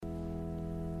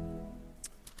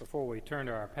Before we turn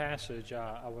to our passage,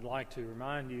 I would like to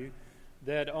remind you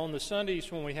that on the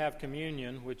Sundays when we have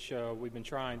communion, which we've been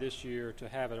trying this year to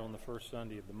have it on the first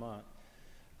Sunday of the month,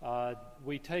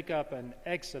 we take up an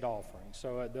exit offering.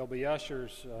 So there'll be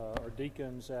ushers or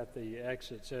deacons at the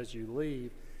exits as you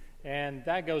leave, and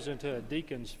that goes into a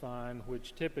deacon's fund,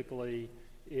 which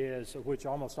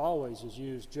almost always is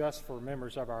used just for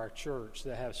members of our church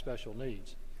that have special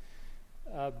needs.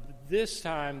 This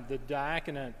time, the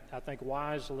diaconate, I think,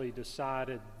 wisely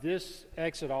decided this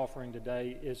exit offering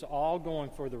today is all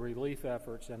going for the relief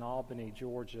efforts in Albany,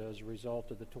 Georgia, as a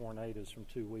result of the tornadoes from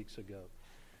 2 weeks ago.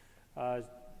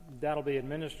 That'll be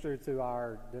administered through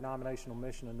our Denominational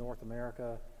Mission in North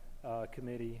America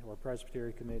committee or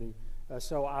Presbytery committee.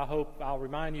 So I'll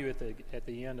remind you at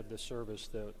the end of the service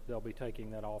that they'll be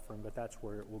taking that offering, but that's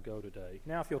where it will go today.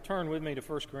 Now, if you'll turn with me to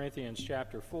 1 Corinthians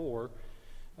chapter 4,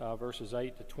 verses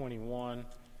 8 to 21.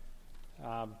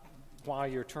 While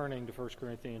you're turning to 1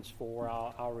 Corinthians 4,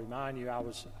 I'll remind you, I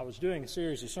was doing a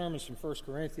series of sermons from 1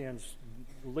 Corinthians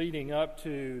leading up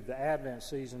to the Advent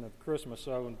season of Christmas,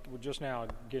 so we're just now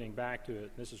getting back to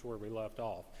it. This is where we left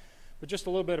off. But just a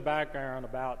little bit of background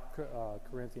about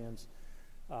Corinthians,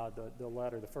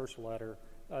 the first letter.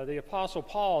 The Apostle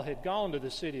Paul had gone to the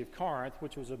city of Corinth,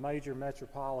 which was a major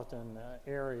metropolitan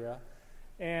area,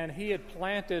 and he had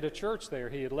planted a church there.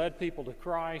 He had led people to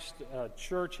Christ,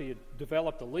 church. He had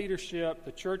developed the leadership.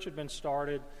 The church had been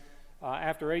started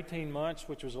after 18 months,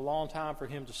 which was a long time for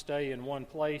him to stay in one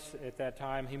place at that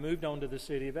time. He moved on to the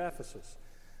city of Ephesus.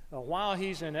 While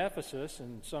he's in Ephesus,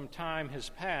 and some time has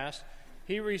passed,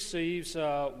 he receives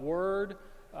word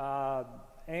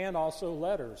and also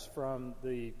letters from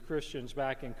the Christians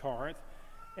back in Corinth.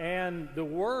 And the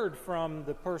word from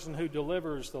the person who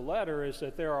delivers the letter is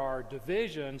that there are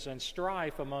divisions and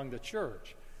strife among the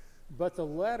church. But the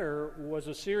letter was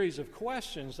a series of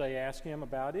questions they asked him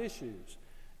about issues.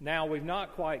 Now, we've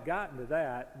not quite gotten to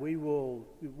that. We will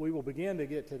begin to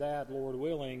get to that, Lord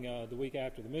willing, the week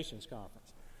after the missions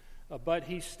conference. But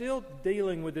he's still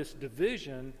dealing with this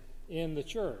division in the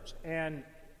church. And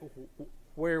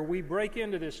where we break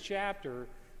into this chapter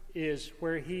is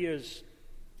where he is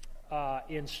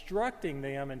instructing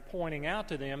them and pointing out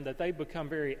to them that they become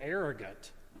very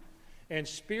arrogant and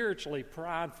spiritually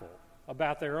prideful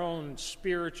about their own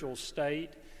spiritual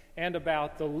state and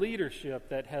about the leadership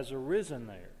that has arisen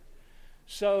there.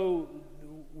 So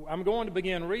I'm going to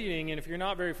begin reading, and if you're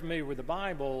not very familiar with the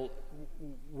Bible,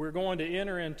 we're going to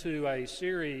enter into a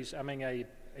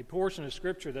portion of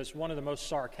Scripture that's one of the most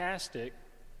sarcastic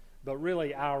but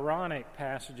really ironic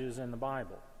passages in the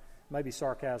Bible. Maybe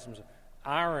sarcasm's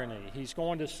irony. He's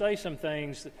going to say some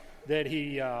things that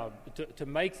to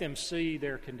make them see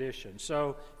their condition.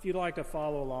 So if you'd like to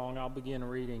follow along, I'll begin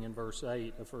reading in verse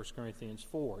 8 of 1 Corinthians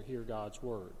 4. Hear God's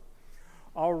word.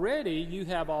 Already you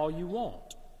have all you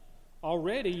want.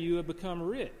 Already you have become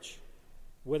rich.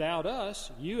 Without us,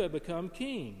 you have become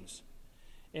kings.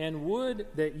 And would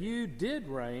that you did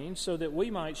reign so that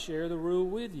we might share the rule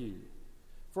with you.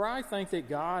 For I think that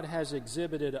God has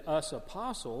exhibited us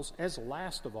apostles as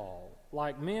last of all,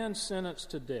 like men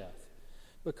sentenced to death,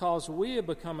 because we have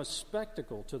become a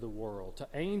spectacle to the world, to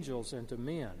angels and to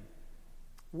men.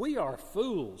 We are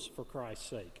fools for Christ's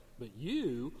sake, but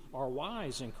you are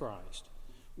wise in Christ.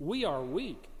 We are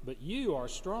weak, but you are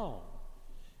strong.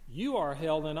 You are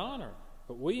held in honor,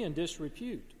 but we in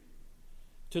disrepute.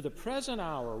 To the present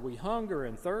hour we hunger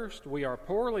and thirst, we are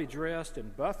poorly dressed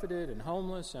and buffeted and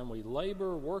homeless, and we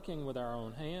labor working with our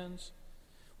own hands.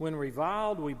 When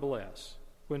reviled, we bless.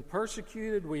 When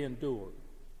persecuted, we endure.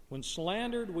 When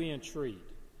slandered, we entreat.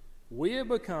 We have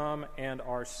become and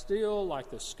are still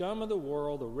like the scum of the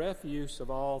world, the refuse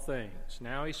of all things.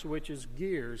 Now he switches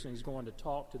gears and he's going to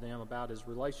talk to them about his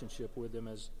relationship with them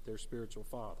as their spiritual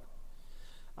father.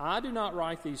 I do not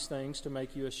write these things to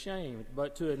make you ashamed,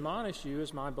 but to admonish you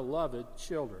as my beloved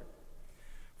children.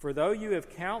 For though you have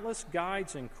countless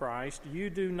guides in Christ, you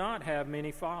do not have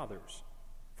many fathers.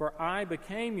 For I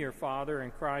became your father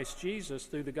in Christ Jesus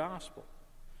through the gospel.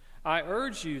 I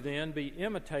urge you then, be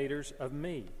imitators of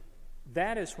me.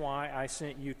 That is why I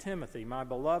sent you Timothy, my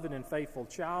beloved and faithful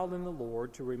child in the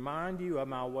Lord, to remind you of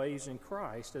my ways in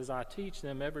Christ as I teach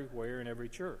them everywhere in every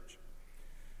church.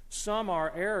 Some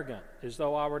are arrogant, as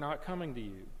though I were not coming to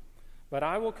you. But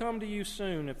I will come to you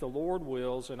soon, if the Lord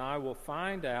wills, and I will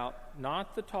find out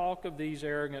not the talk of these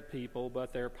arrogant people,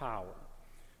 but their power.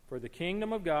 For the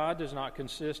kingdom of God does not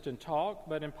consist in talk,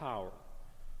 but in power.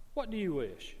 What do you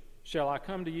wish? Shall I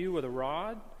come to you with a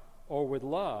rod, or with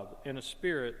love and a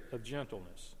spirit of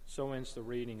gentleness? So ends the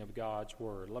reading of God's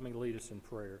word. Let me lead us in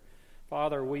prayer.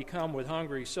 Father, we come with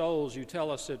hungry souls. You tell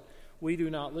us that we do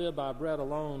not live by bread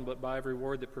alone, but by every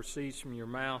word that proceeds from your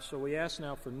mouth. So we ask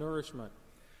now for nourishment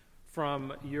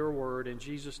from your word. In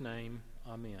Jesus' name,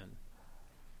 amen.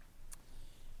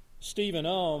 Stephen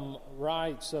Ohm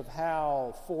writes of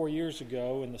how 4 years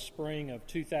ago, in the spring of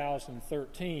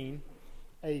 2013,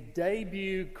 a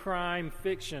debut crime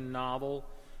fiction novel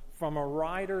from a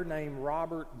writer named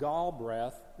Robert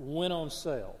Galbraith went on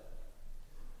sale.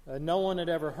 No one had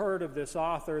ever heard of this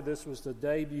author. This was the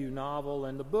debut novel,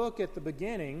 and the book at the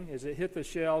beginning, as it hit the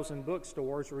shelves in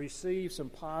bookstores, received some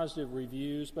positive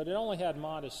reviews, but it only had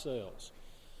modest sales.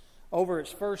 Over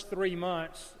its first 3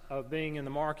 months of being in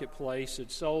the marketplace,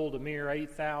 it sold a mere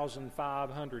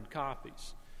 8,500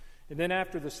 copies. And then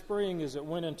after the spring, as it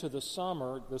went into the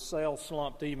summer, the sales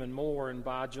slumped even more, and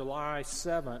by July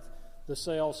 7th, the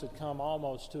sales had come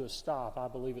almost to a stop. I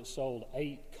believe it sold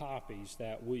 8 copies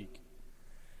that week.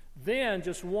 Then,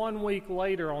 just 1 week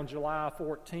later, on July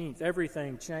 14th,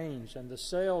 everything changed, and the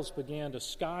sales began to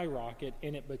skyrocket,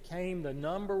 and it became the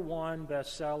 #1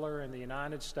 bestseller in the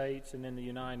United States and in the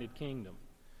United Kingdom.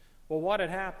 Well, what had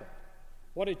happened?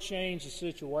 What had changed the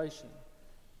situation?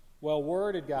 Well,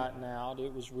 word had gotten out.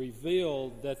 It was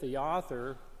revealed that the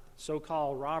author,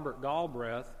 so-called Robert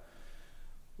Galbraith,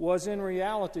 was in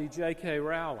reality J.K.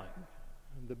 Rowling,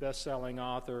 the best-selling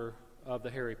author of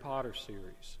the Harry Potter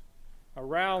series.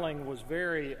 Rowling was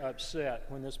very upset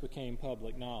when this became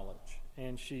public knowledge,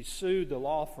 and she sued the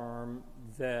law firm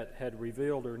that had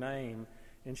revealed her name,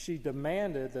 and she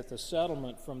demanded that the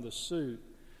settlement from the suit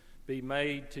be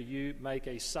made to make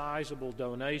a sizable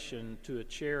donation to a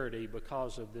charity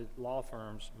because of the law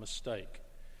firm's mistake.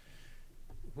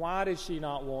 Why did she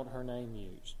not want her name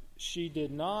used? She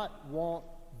did not want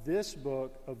this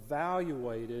book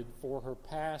evaluated for her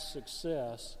past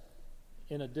success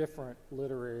in a different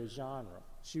literary genre.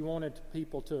 She wanted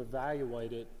people to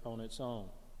evaluate it on its own.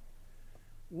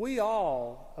 We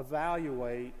all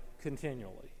evaluate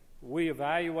continually. We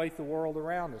evaluate the world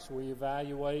around us. We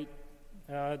evaluate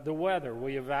the weather.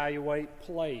 We evaluate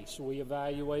place. We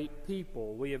evaluate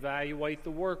people. We evaluate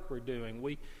the work we're doing.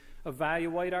 We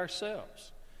evaluate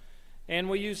ourselves. And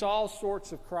we use all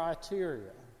sorts of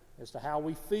criteria as to how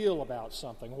we feel about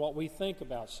something, what we think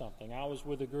about something. I was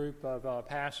with a group of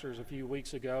pastors a few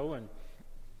weeks ago, and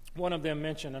one of them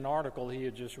mentioned an article he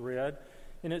had just read,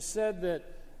 and it said that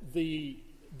the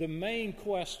main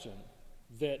question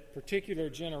that particular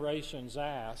generations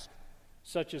ask,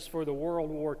 such as for the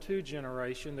World War II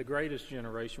generation, the greatest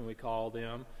generation we call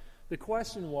them, the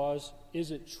question was, is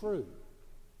it true?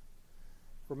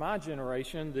 For my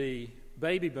generation, the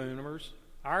baby boomers,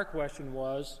 our question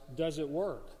was, does it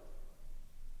work?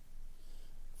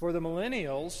 For the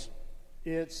millennials,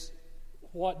 it's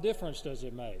what difference does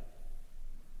it make?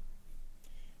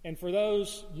 And for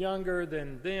those younger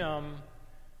than them,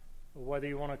 whether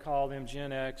you want to call them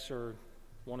Gen X or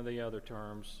one of the other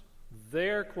terms,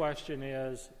 their question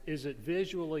is it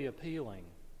visually appealing?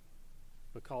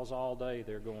 Because all day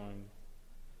they're going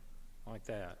like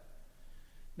that.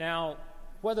 Now,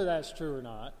 whether that's true or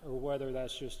not, or whether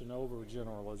that's just an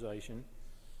overgeneralization,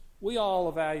 we all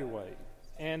evaluate.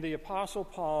 And the Apostle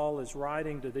Paul is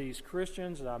writing to these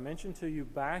Christians that I mentioned to you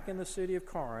back in the city of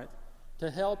Corinth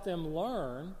to help them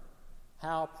learn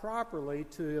how properly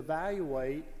to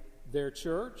evaluate their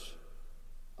church,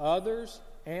 others,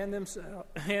 and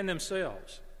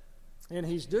themselves. And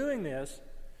he's doing this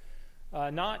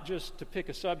not just to pick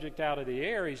a subject out of the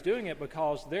air. He's doing it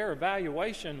because their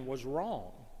evaluation was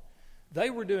wrong.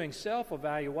 They were doing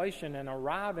self-evaluation and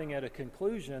arriving at a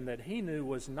conclusion that he knew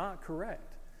was not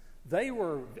correct. They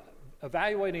were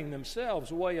evaluating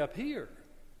themselves way up here,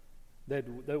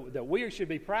 that we should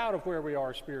be proud of where we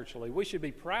are spiritually. We should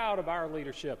be proud of our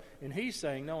leadership. And he's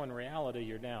saying, no, in reality,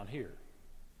 you're down here.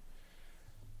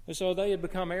 And so they had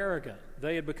become arrogant.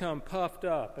 They had become puffed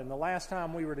up. And the last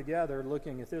time we were together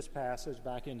looking at this passage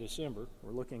back in December,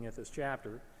 we're looking at this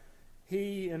chapter,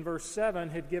 he, in verse 7,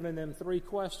 had given them 3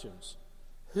 questions.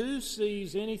 Who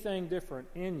sees anything different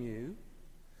in you?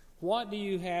 What do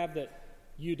you have that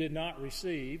you did not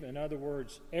receive? In other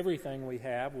words, everything we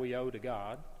have, we owe to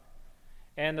God.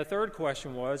 And the third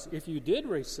question was, if you did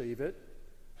receive it,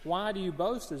 why do you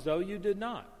boast as though you did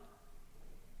not?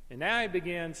 And now he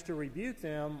begins to rebuke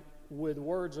them with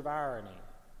words of irony.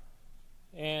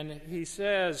 And he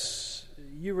says,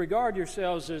 you regard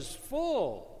yourselves as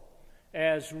full,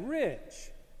 as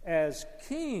rich, as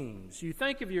kings. You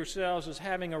think of yourselves as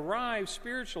having arrived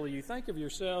spiritually. You think of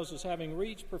yourselves as having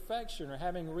reached perfection or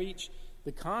having reached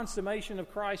the consummation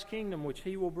of Christ's kingdom, which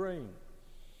he will bring.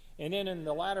 And then in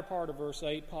the latter part of verse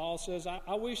 8, Paul says,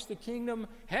 I wish the kingdom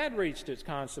had reached its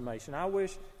consummation. I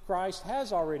wish Christ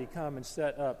has already come and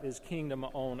set up his kingdom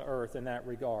on earth in that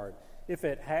regard. If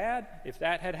that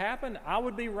had happened, I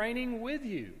would be reigning with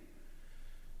you.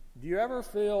 Do you ever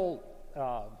feel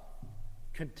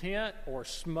content or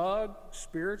smug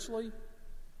spiritually?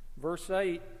 Verse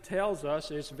 8 tells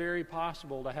us it's very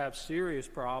possible to have serious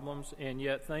problems and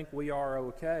yet think we are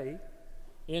okay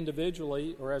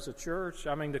individually or as a church.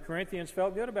 I mean, the Corinthians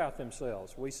felt good about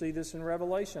themselves. We see this in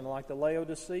Revelation, like the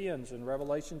Laodiceans in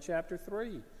Revelation chapter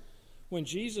 3. When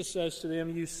Jesus says to them,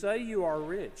 you say you are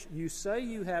rich, you say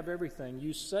you have everything,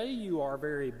 you say you are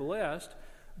very blessed,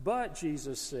 but,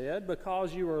 Jesus said,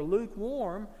 because you are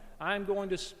lukewarm, I'm going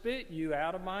to spit you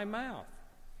out of my mouth.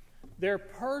 Their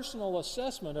personal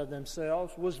assessment of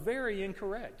themselves was very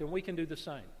incorrect, and we can do the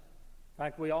same. In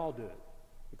fact, we all do it.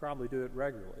 We probably do it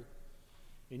regularly.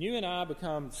 And you and I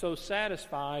become so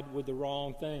satisfied with the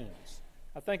wrong things.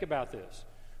 Now think about this.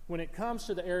 When it comes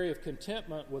to the area of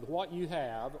contentment with what you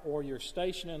have or your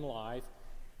station in life,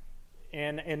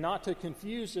 and not to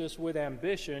confuse this with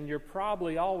ambition, you're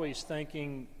probably always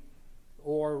thinking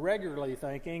or regularly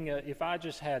thinking, if I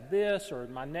just had this, or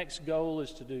my next goal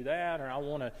is to do that, or I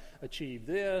want to achieve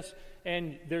this,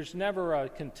 and there's never a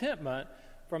contentment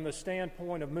from the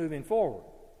standpoint of moving forward.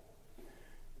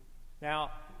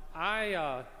 Now,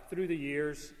 I, through the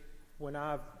years, when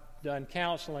I've done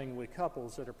counseling with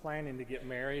couples that are planning to get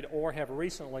married or have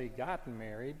recently gotten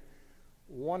married,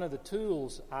 one of the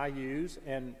tools I use,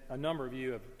 and a number of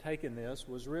you have taken this,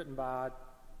 was written by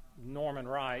Norman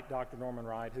Wright, Dr. Norman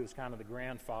Wright, who's kind of the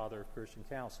grandfather of Christian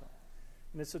counseling.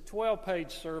 And it's a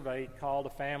 12-page survey called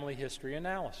a family history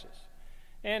analysis.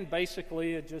 And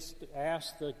basically it just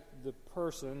asks the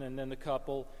person and then the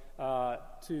couple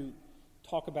to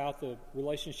talk about the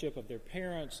relationship of their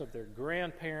parents, of their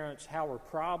grandparents, how were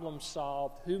problems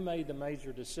solved, who made the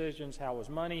major decisions, how was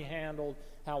money handled,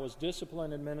 how was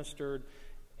discipline administered,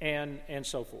 and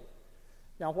so forth.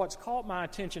 Now, what's caught my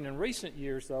attention in recent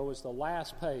years, though, is the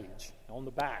last page on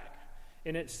the back.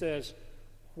 And it says,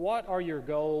 what are your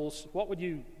goals? What would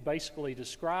you basically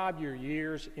describe your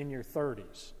years in your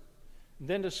 30s? And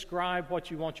then describe what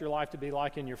you want your life to be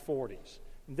like in your 40s.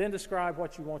 And then describe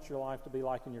what you want your life to be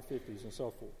like in your 50s and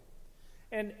so forth.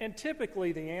 And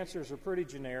typically the answers are pretty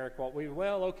generic.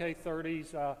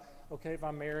 30s, okay, if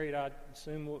I'm married, I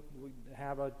assume we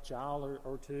have a child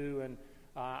or two, and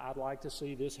I'd like to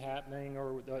see this happening.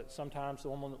 Or sometimes the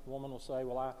woman will say,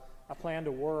 well, I plan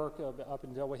to work up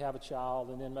until we have a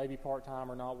child, and then maybe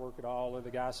part-time or not work at all. Or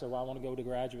the guy said, well, I want to go to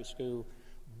graduate school.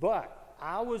 But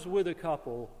I was with a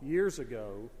couple years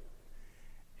ago,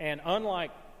 and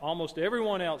unlike almost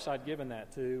everyone else I'd given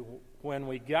that to, when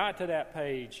we got to that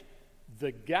page,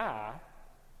 the guy,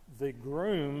 the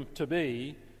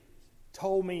groom-to-be,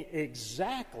 told me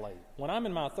exactly, when I'm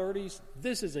in my 30s,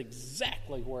 this is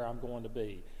exactly where I'm going to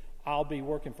be. I'll be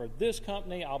working for this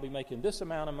company, I'll be making this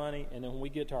amount of money, and then when we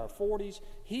get to our 40s,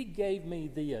 he gave me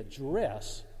the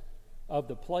address of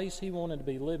the place he wanted to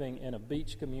be living in a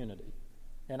beach community.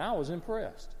 And I was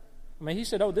impressed. I mean, he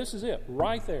said, oh, this is it,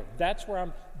 right there. That's where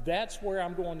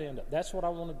I'm going to end up. That's what I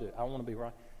want to do. I want to be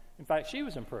right. In fact, she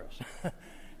was impressed.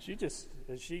 She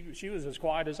was as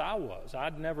quiet as I was.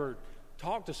 I'd never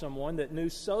talked to someone that knew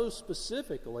so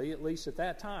specifically, at least at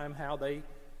that time, how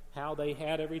they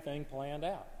had everything planned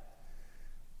out.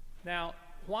 Now,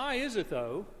 why is it,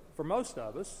 though, for most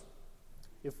of us,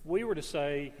 if we were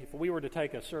to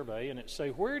take a survey and it say,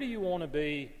 where do you want to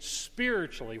be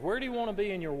spiritually? Where do you want to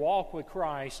be in your walk with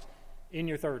Christ in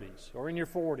your 30s or in your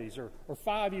 40s or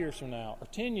 5 years from now or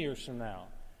 10 years from now?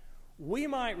 We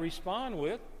might respond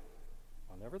with,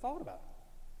 I never thought about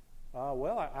it.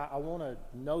 I want to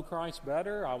know Christ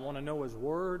better. I want to know His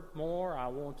Word more. I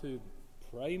want to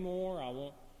pray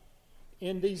more.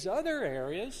 In these other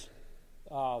areas,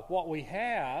 what we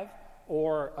have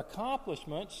or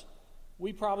accomplishments,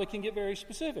 we probably can get very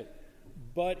specific.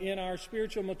 But in our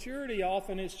spiritual maturity,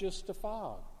 often it's just a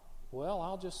fog. Well,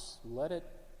 I'll just let it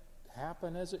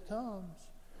happen as it comes.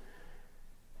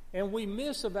 And we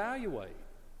misevaluate.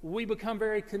 We become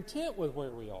very content with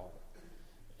where we are.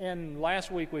 And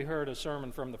last week we heard a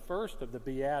sermon from the first of the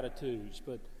Beatitudes,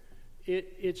 but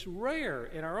it's rare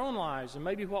in our own lives, and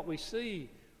maybe what we see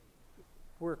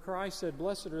where Christ said,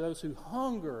 blessed are those who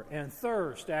hunger and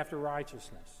thirst after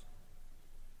righteousness.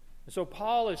 And so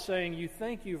Paul is saying, you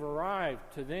think you've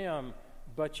arrived to them,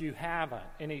 but you haven't.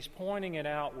 And he's pointing it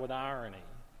out with irony.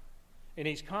 And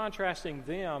he's contrasting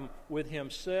them with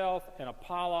himself and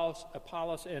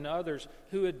Apollos and others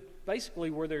who had basically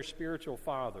were their spiritual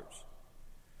fathers.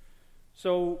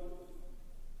 So,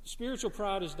 spiritual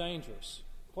pride is dangerous.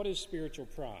 What is spiritual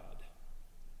pride?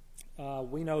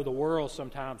 We know the world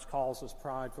sometimes calls us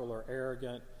prideful or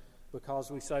arrogant.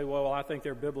 because we say, well, I think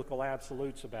there are biblical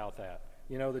absolutes about that.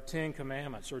 You know, the Ten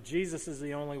Commandments, or Jesus is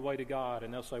the only way to God,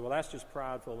 and they'll say, well, that's just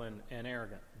prideful and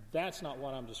arrogant. That's not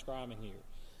what I'm describing here.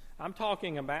 I'm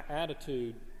talking about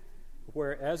attitude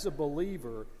where, as a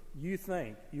believer, you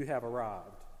think you have arrived.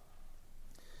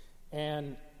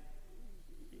 And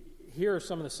here are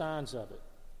some of the signs of it.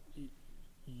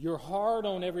 You're hard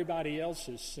on everybody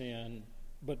else's sin,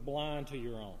 but blind to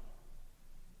your own.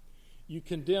 You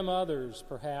condemn others,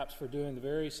 perhaps, for doing the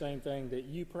very same thing that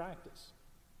you practice.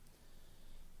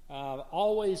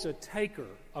 Always a taker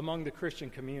among the Christian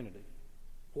community.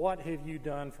 What have you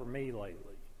done for me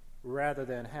lately? Rather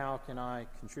than how can I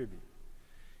contribute?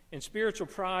 And spiritual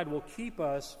pride will keep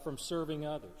us from serving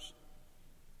others,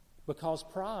 because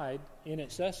pride, in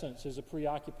its essence, is a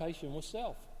preoccupation with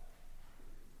self.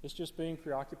 It's just being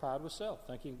preoccupied with self,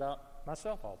 thinking about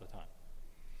myself all the time.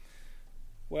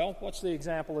 Well, what's the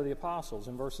example of the apostles?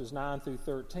 In verses 9 through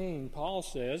 13, Paul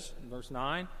says, in verse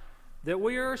 9, that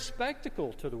we are a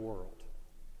spectacle to the world.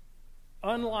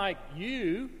 Unlike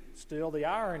you, still the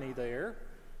irony there,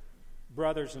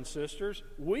 brothers and sisters,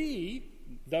 we,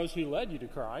 those who led you to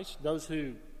Christ, those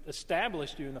who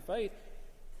established you in the faith,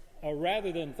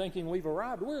 rather than thinking we've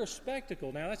arrived, we're a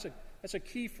spectacle. Now, that's a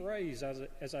key phrase.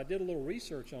 As I did a little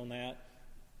research on that,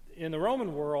 in the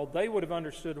Roman world, they would have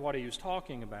understood what he was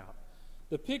talking about.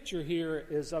 The picture here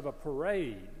is of a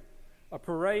parade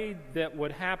that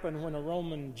would happen when a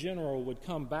Roman general would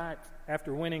come back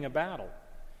after winning a battle.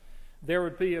 There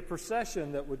would be a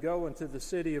procession that would go into the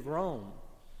city of Rome,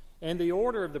 and the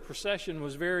order of the procession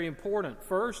was very important.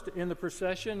 First in the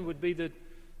procession would be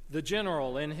the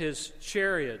general in his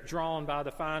chariot drawn by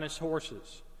the finest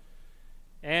horses.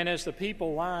 And as the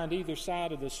people lined either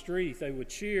side of the street, they would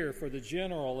cheer for the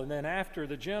general, and then after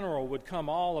the general would come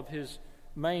all of his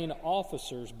main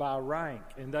officers by rank,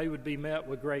 and they would be met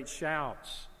with great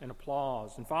shouts and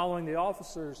applause. And following the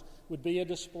officers would be a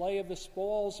display of the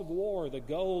spoils of war, the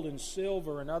gold and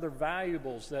silver and other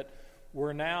valuables that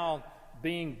were now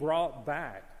being brought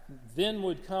back. Then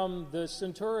would come the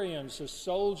centurions, the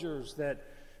soldiers that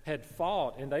had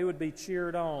fought, and they would be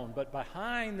cheered on. But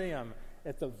behind them,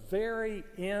 at the very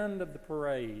end of the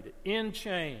parade, in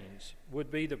chains,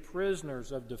 would be the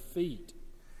prisoners of defeat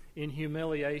in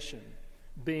humiliation,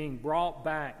 being brought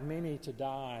back, many to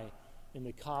die in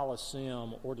the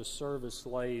Colosseum or to serve as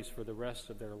slaves for the rest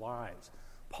of their lives.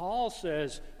 Paul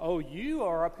says, oh, you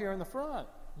are up here in the front.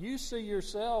 You see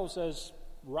yourselves as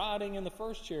riding in the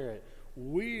first chariot.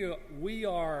 We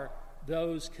are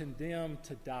those condemned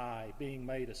to die, being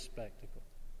made a spectacle.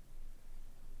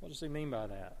 What does he mean by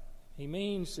that? He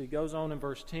goes on in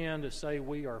verse 10 to say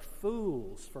we are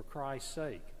fools for Christ's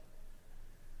sake.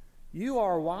 You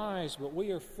are wise, but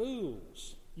we are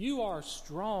fools. You are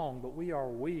strong, but we are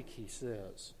weak, he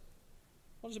says.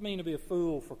 What does it mean to be a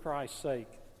fool for Christ's sake?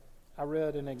 I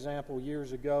read an example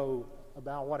years ago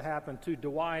about what happened to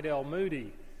Dwight L.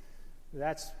 Moody.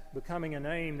 That's becoming a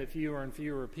name that fewer and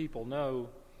fewer people know.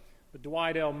 But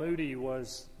Dwight L. Moody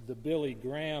was the Billy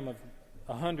Graham of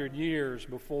 100 years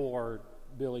before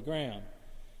Billy Graham.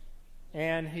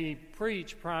 And he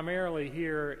preached primarily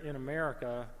here in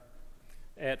America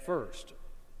at first.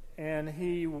 And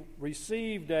he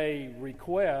received a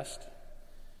request,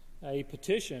 a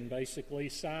petition basically,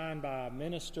 signed by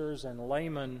ministers and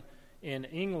laymen in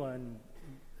England,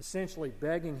 essentially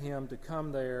begging him to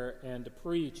come there and to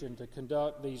preach and to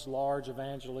conduct these large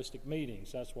evangelistic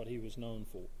meetings. That's what he was known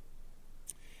for.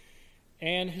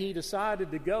 And he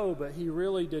decided to go, but he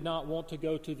really did not want to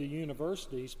go to the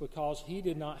universities because he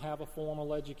did not have a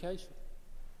formal education.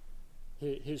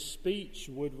 His speech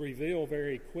would reveal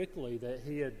very quickly that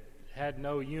he had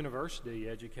no university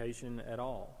education at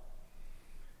all.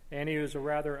 And he was a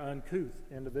rather uncouth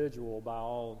individual by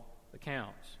all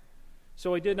accounts.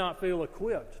 So he did not feel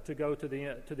equipped to go to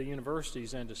the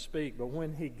universities and to speak. But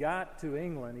when he got to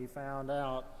England, he found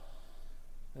out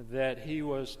that he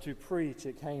was to preach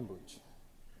at Cambridge.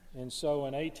 And so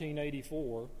in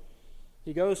 1884,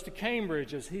 he goes to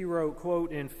Cambridge, as he wrote,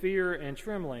 quote, in fear and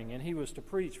trembling, and he was to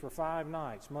preach for 5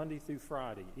 nights, Monday through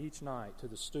Friday, each night to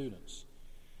the students.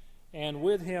 And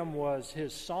with him was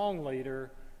his song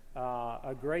leader,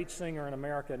 a great singer in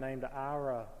America named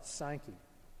Ira Sankey.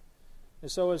 And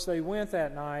so as they went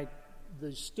that night,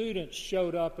 the students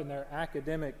showed up in their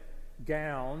academic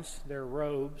gowns, their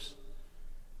robes,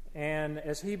 and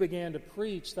as he began to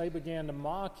preach, they began to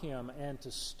mock him and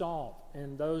to stomp,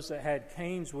 and those that had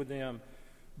canes with them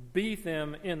beat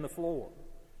them in the floor.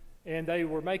 And they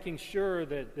were making sure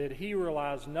that he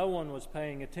realized no one was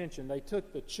paying attention. They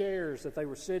took the chairs that they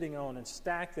were sitting on and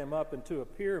stacked them up into a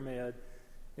pyramid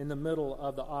in the middle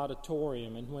of the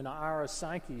auditorium. And when Ira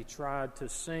Sankey tried to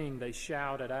sing, they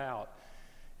shouted out.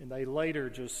 And they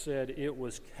later just said it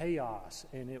was chaos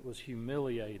and it was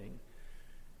humiliating.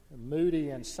 Moody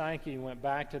and Sankey went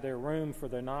back to their room for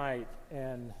the night,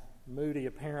 and Moody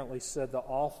apparently said the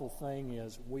awful thing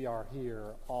is we are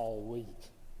here all week.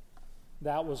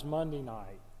 That was Monday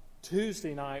night.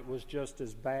 Tuesday night was just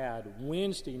as bad.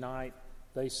 Wednesday night,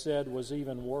 they said, was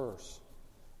even worse.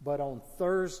 But on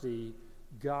Thursday,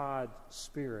 God's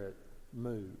Spirit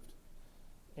moved.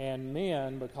 And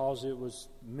men, because it was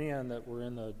men that were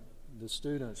in the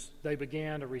students, they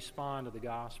began to respond to the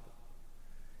gospel.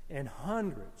 And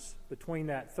hundreds between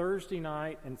that Thursday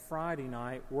night and Friday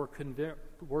night were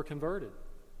converted.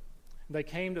 They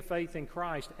came to faith in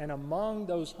Christ, and among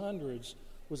those hundreds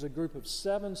was a group of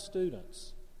 7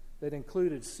 students that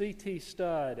included C.T.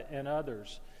 Studd and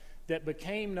others that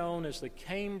became known as the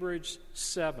Cambridge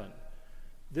 7.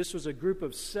 This was a group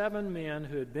of 7 men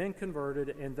who had been converted,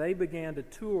 and they began to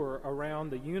tour around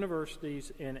the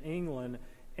universities in England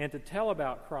and to tell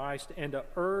about Christ and to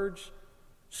urge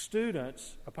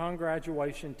students upon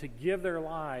graduation to give their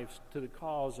lives to the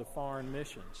cause of foreign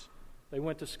missions. They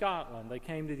went to Scotland. They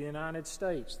came to the United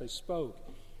States. They spoke.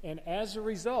 And as a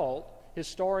result,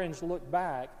 historians look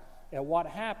back at what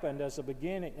happened as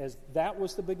that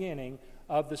was the beginning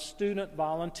of the student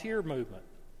volunteer movement.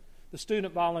 The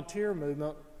student volunteer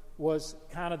movement was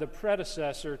kind of the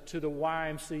predecessor to the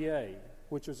YMCA,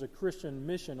 which was a Christian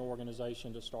mission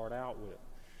organization to start out with.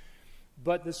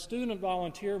 But the student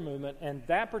volunteer movement and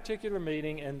that particular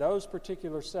meeting and those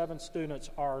particular 7 students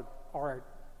are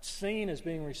seen as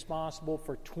being responsible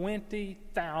for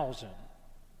 20,000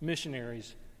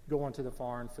 missionaries going to the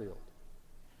foreign field.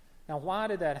 Now, why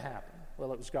did that happen?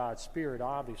 Well, it was God's Spirit,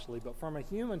 obviously, but from a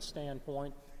human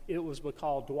standpoint, it was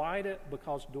because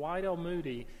Dwight L.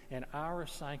 Moody and Ira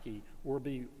Sankey were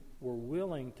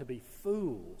willing to be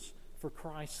fools for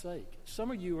Christ's sake.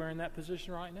 Some of you are in that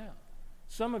position right now.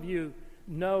 Some of you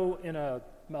know in a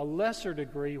lesser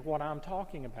degree what I'm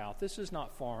talking about. This is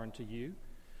not foreign to you.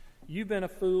 You've been a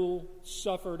fool,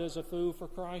 suffered as a fool for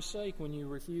Christ's sake when you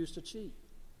refuse to cheat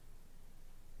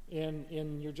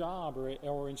in your job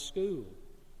or in school,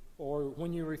 or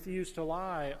when you refuse to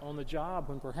lie on the job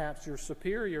when perhaps your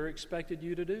superior expected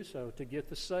you to do so, to get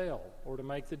the sale or to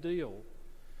make the deal.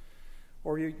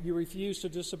 Or you refuse to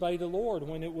disobey the Lord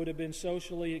when it would have been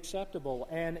socially acceptable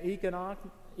and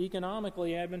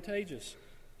economically advantageous.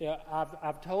 Yeah,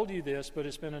 I've told you this, but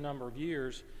it's been a number of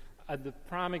years. The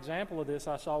prime example of this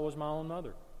I saw was my own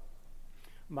mother.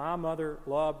 My mother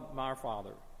loved my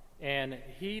father, and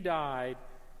he died,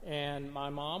 and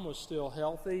my mom was still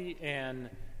healthy,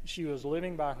 and she was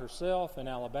living by herself in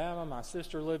Alabama. My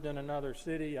sister lived in another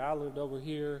city. I lived over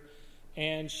here,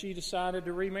 and she decided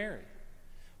to remarry.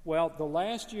 Well, the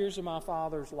last years of my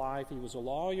father's life, he was a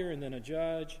lawyer and then a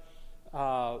judge.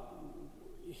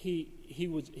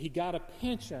 He got a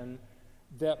pension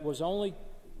that was only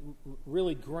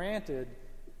really granted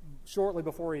shortly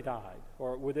before he died,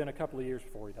 or within a couple of years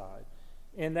before he died.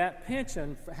 And that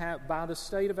pension by the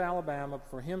state of Alabama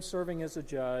for him serving as a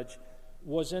judge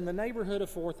was in the neighborhood of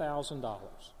 $4,000.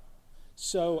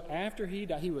 So after he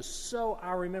died,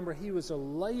 I remember he was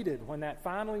elated when that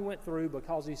finally went through,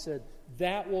 because he said,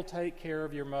 that will take care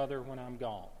of your mother when I'm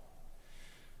gone.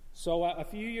 So a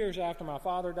few years after my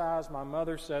father dies, my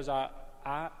mother says,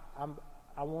 I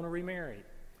want to remarry.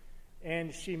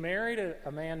 And she married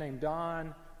a man named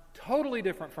Don, totally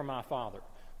different from my father.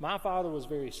 My father was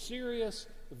very serious,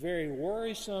 very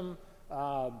worrisome,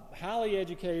 highly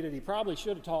educated. He probably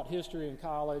should have taught history in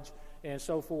college and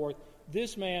so forth.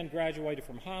 This man graduated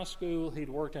from high school. He'd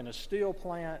worked in a steel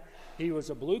plant. He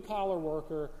was a blue-collar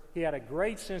worker. He had a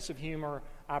great sense of humor.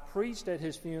 I preached at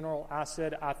his funeral. I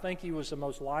said, I think he was the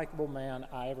most likable man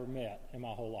I ever met in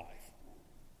my whole life.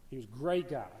 He was a great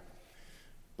guy.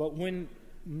 But when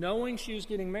knowing she was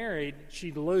getting married,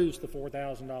 she'd lose the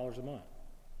 $4,000 a month.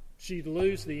 She'd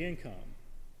lose the income.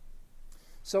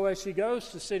 So as she goes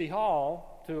to City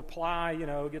Hall to apply,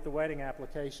 get the wedding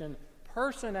application,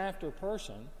 person after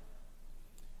person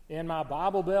in my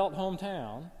Bible Belt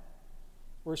hometown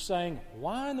were saying,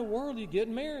 why in the world are you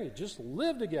getting married? Just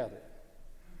live together.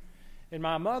 And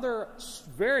my mother,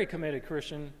 very committed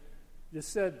Christian,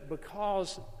 just said,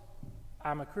 because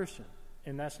I'm a Christian,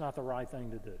 and that's not the right thing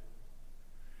to do.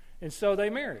 And so they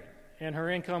married, and her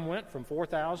income went from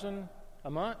 $4,000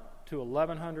 a month to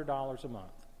 $1,100 a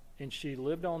month. And she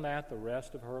lived on that the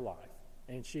rest of her life.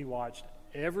 And she watched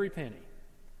every penny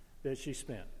that she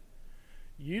spent.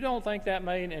 You don't think that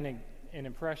made an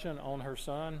impression on her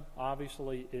son?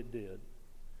 Obviously it did.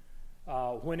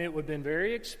 when it would have been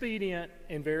very expedient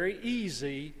and very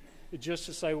easy just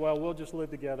to say, well, we'll just live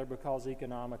together because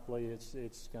economically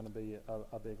it's going to be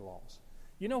a big loss.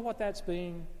 You know what that's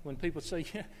being when people say,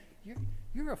 yeah,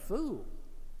 you're a fool.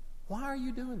 Why are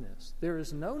you doing this? There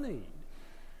is no need.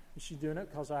 And she's doing it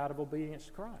because out of obedience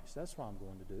to Christ. That's why I'm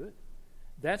going to do it.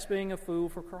 That's being a fool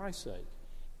for Christ's sake.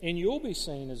 And you'll be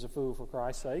seen as a fool for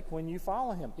Christ's sake when you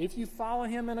follow him. If you follow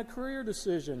him in a career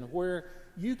decision where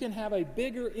you can have a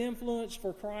bigger influence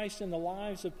for Christ in the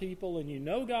lives of people and you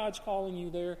know God's calling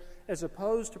you there, as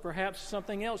opposed to perhaps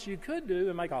something else you could do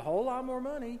and make a whole lot more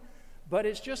money, but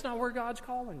it's just not where God's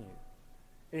calling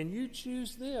you. And you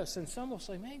choose this, and some will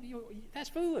say, man, that's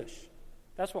foolish.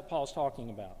 That's what Paul's talking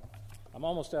about. I'm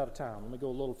almost out of time. Let me go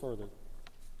a little further.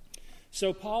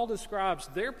 So Paul describes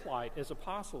their plight as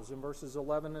apostles in verses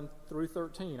 11 through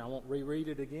 13. I won't reread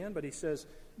it again, but he says,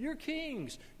 you're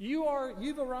kings.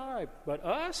 You've arrived. But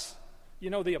us,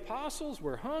 the apostles,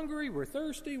 we're hungry, we're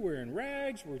thirsty, we're in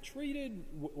rags, we're treated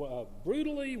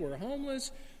brutally, we're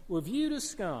homeless, we're viewed as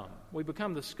scum. We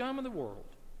become the scum of the world.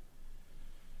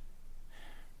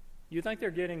 You think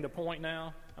they're getting the point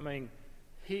now? I mean,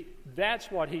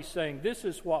 that's what he's saying. This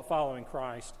is what following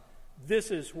Christ,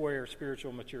 this is where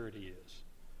spiritual maturity is.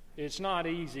 It's not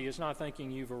easy. It's not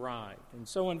thinking you've arrived. And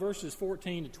so in verses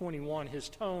 14 to 21, his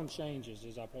tone changes,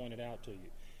 as I pointed out to you.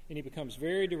 And he becomes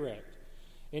very direct.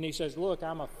 And he says, look,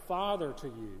 I'm a father to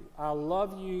you. I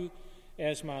love you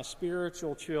as my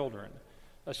spiritual children.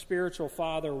 A spiritual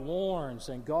father warns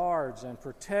and guards and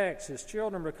protects his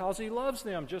children because he loves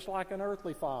them just like an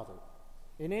earthly father.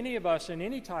 In any of us, in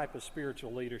any type of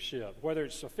spiritual leadership, whether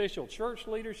it's official church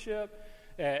leadership,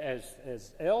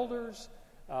 as elders,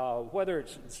 whether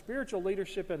it's spiritual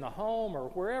leadership in the home or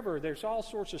wherever, there's all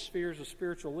sorts of spheres of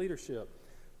spiritual leadership.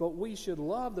 But we should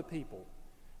love the people.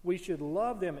 We should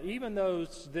love them, even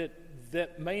those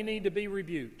that may need to be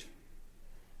rebuked.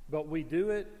 But we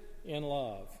do it in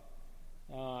love.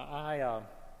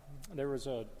 There was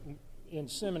in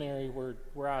seminary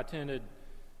where I attended,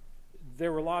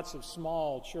 there were lots of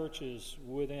small churches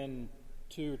within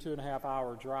 2.5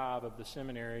 hour drive of the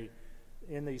seminary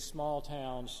in these small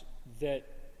towns that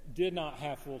did not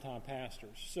have full-time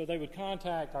pastors. So they would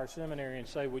contact our seminary and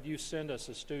say, would you send us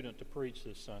a student to preach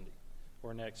this Sunday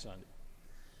or next Sunday?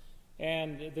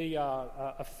 And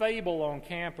a fable on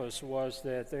campus was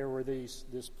that there were this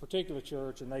particular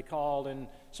church, and they called, and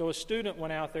so a student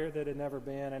went out there that had never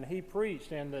been, and he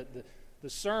preached, and the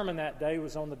sermon that day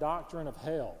was on the doctrine of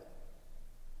hell.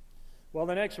 Well,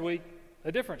 the next week,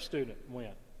 a different student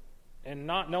went. And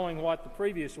not knowing what the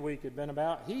previous week had been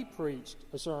about, he preached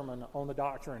a sermon on the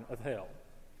doctrine of hell.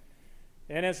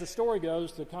 And as the story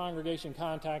goes, the congregation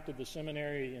contacted the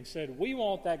seminary and said, we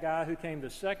want that guy who came the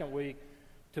second week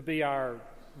to be our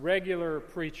regular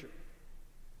preacher.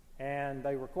 And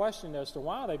they were questioned as to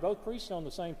why. They both preached on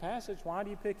the same passage. Why do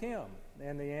you pick him?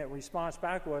 And the response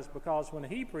back was, because when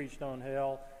he preached on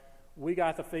hell, we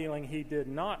got the feeling he did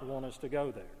not want us to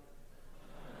go there.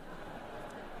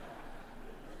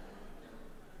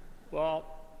 Well,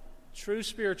 true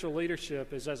spiritual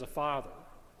leadership is as a father.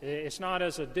 It's not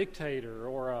as a dictator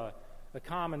or a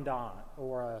commandant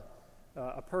or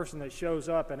a person that shows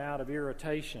up and out of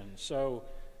irritation. So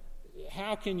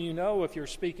how can you know if you're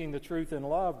speaking the truth in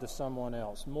love to someone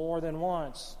else? More than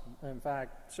once, in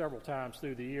fact, several times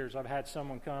through the years, I've had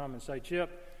someone come and say, Chip,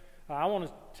 I want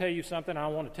to tell you something. I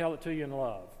want to tell it to you in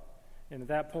love. And at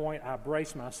that point, I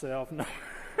brace myself,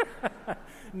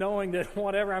 knowing that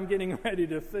whatever I'm getting ready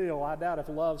to feel, I doubt if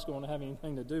love's going to have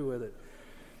anything to do with it.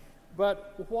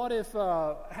 But what if,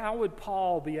 how would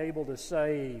Paul be able to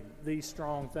say these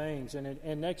strong things?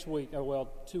 And next week,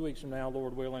 2 weeks from now,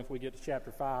 Lord willing, if we get to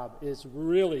chapter 5, is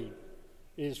really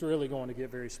going to get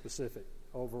very specific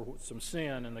over some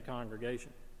sin in the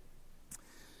congregation.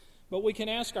 But we can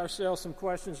ask ourselves some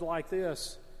questions like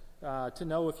this to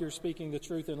know if you're speaking the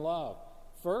truth in love.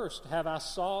 First, have I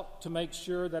sought to make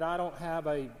sure that I don't have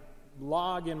a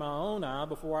log in my own eye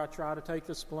before I try to take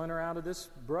the splinter out of this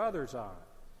brother's eye?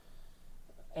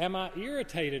 Am I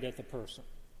irritated at the person?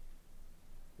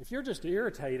 If you're just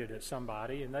irritated at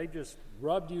somebody and they just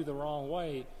rubbed you the wrong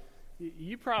way,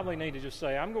 you probably need to just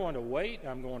say, I'm going to wait,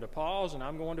 I'm going to pause, and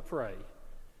I'm going to pray.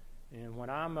 And when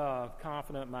I'm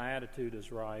confident my attitude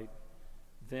is right,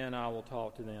 then I will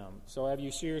talk to them. So have you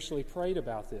seriously prayed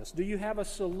about this? Do you have a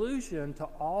solution to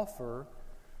offer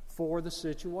for the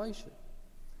situation?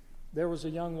 There was a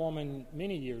young woman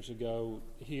many years ago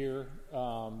here,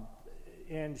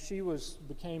 and she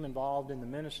became involved in the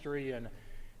ministry,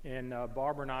 and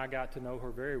Barbara and I got to know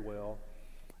her very well.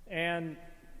 And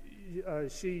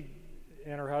she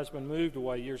and her husband moved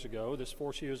away years ago, this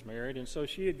before she was married, and so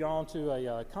she had gone to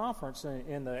a conference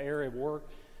in the area of work,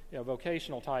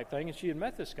 vocational type thing, and she had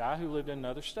met this guy who lived in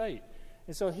another state.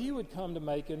 And so he would come to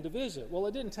Macon to visit. Well,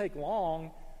 it didn't take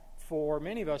long for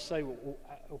many of us to say, well,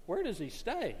 where does he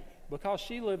stay? Because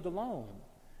she lived alone.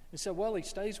 And said, well, he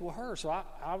stays with her. So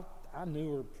I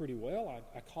knew her pretty well.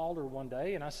 I called her one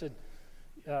day and I said,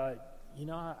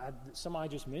 somebody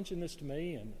just mentioned this to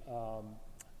me, and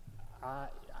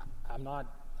I'm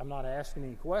not asking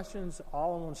any questions.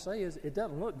 All I want to say is it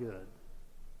doesn't look good.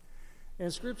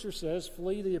 And Scripture says,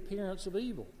 flee the appearance of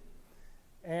evil.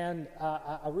 And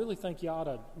I really think you ought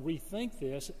to rethink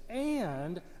this.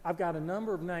 And I've got a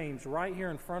number of names right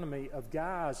here in front of me of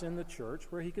guys in the church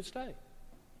where he could stay.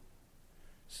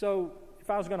 So if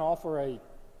I was going to offer a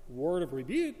word of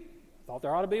rebuke, I thought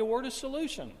there ought to be a word of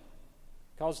solution.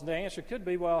 Because the answer could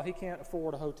be, well, he can't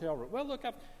afford a hotel room. Well, look,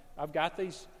 I've got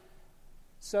these.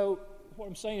 So what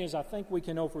I'm saying is I think we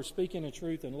can, if we're speaking in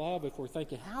truth and love, if we're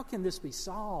thinking, how can this be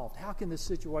solved? How can this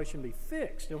situation be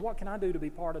fixed? And what can I do to be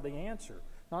part of the answer?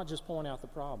 Not just point out the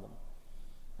problem.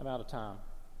 I'm out of time.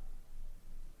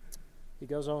 He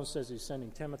goes on and says he's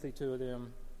sending Timothy to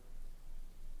them.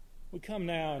 We come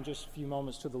now in just a few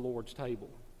moments to the Lord's table.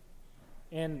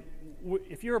 And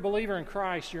if you're a believer in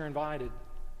Christ, you're invited.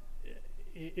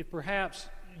 If perhaps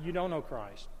you don't know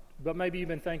Christ, but maybe you've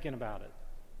been thinking about it,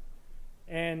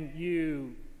 and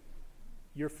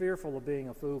you're fearful of being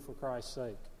a fool for Christ's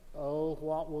sake. Oh,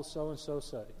 what will so-and-so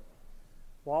say?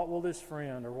 What will this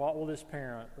friend, or what will this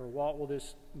parent, or what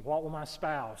will my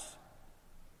spouse,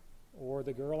 or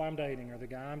the girl I'm dating, or the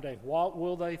guy I'm dating, what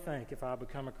will they think if I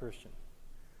become a Christian?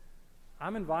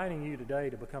 I'm inviting you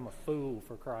today to become a fool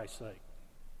for Christ's sake.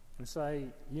 And say,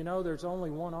 there's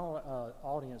only one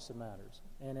audience that matters,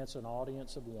 and it's an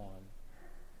audience of one.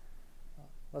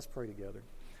 Let's pray together.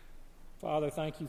 Father, thank you